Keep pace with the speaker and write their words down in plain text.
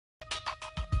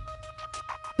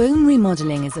Bone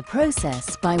remodeling is a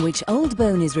process by which old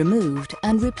bone is removed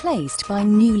and replaced by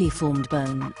newly formed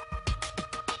bone.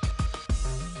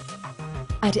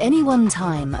 At any one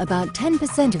time, about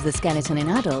 10% of the skeleton in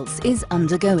adults is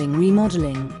undergoing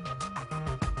remodeling.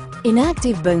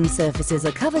 Inactive bone surfaces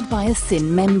are covered by a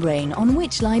thin membrane on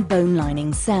which lie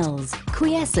bone-lining cells,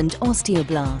 quiescent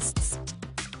osteoblasts.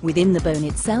 Within the bone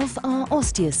itself are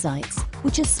osteocytes,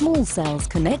 which are small cells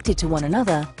connected to one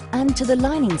another and to the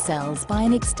lining cells by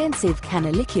an extensive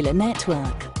canalicular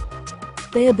network.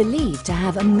 They are believed to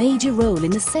have a major role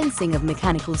in the sensing of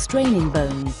mechanical strain in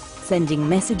bone, sending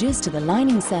messages to the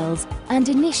lining cells and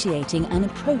initiating an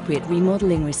appropriate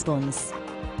remodeling response.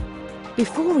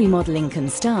 Before remodeling can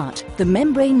start, the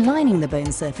membrane lining the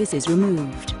bone surface is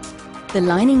removed. The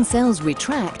lining cells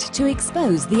retract to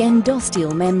expose the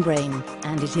endosteal membrane,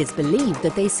 and it is believed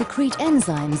that they secrete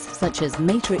enzymes such as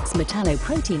matrix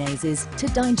metalloproteinases to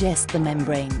digest the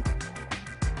membrane.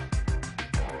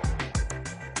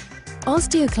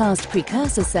 Osteoclast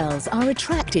precursor cells are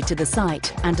attracted to the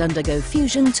site and undergo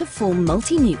fusion to form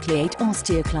multinucleate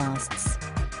osteoclasts.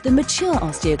 The mature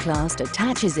osteoclast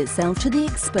attaches itself to the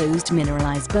exposed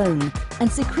mineralized bone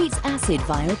and secretes acid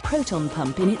via a proton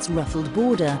pump in its ruffled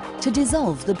border to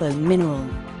dissolve the bone mineral.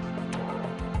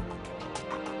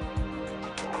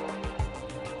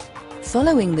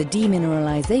 Following the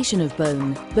demineralization of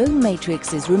bone, bone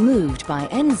matrix is removed by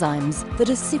enzymes that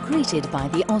are secreted by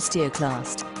the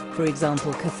osteoclast, for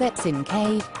example cathepsin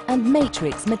K and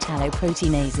matrix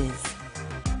metalloproteinases.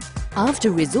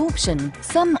 After resorption,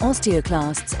 some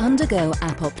osteoclasts undergo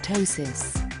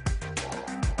apoptosis.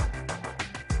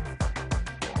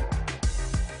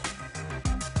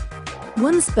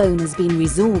 Once bone has been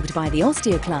resorbed by the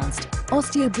osteoclast,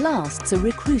 osteoblasts are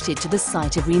recruited to the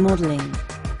site of remodeling.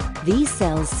 These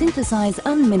cells synthesize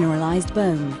unmineralized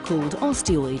bone, called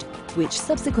osteoid, which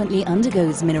subsequently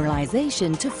undergoes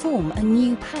mineralization to form a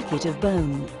new packet of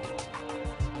bone.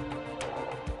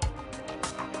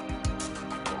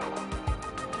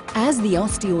 As the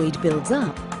osteoid builds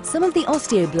up, some of the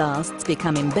osteoblasts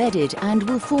become embedded and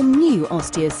will form new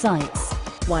osteocytes,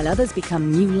 while others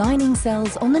become new lining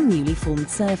cells on the newly formed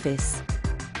surface.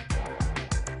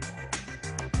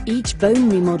 Each bone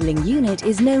remodeling unit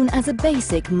is known as a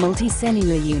basic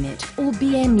multicellular unit, or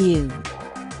BMU.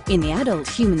 In the adult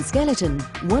human skeleton,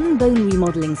 one bone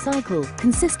remodeling cycle,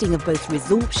 consisting of both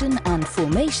resorption and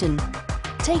formation,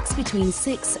 takes between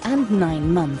 6 and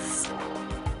 9 months.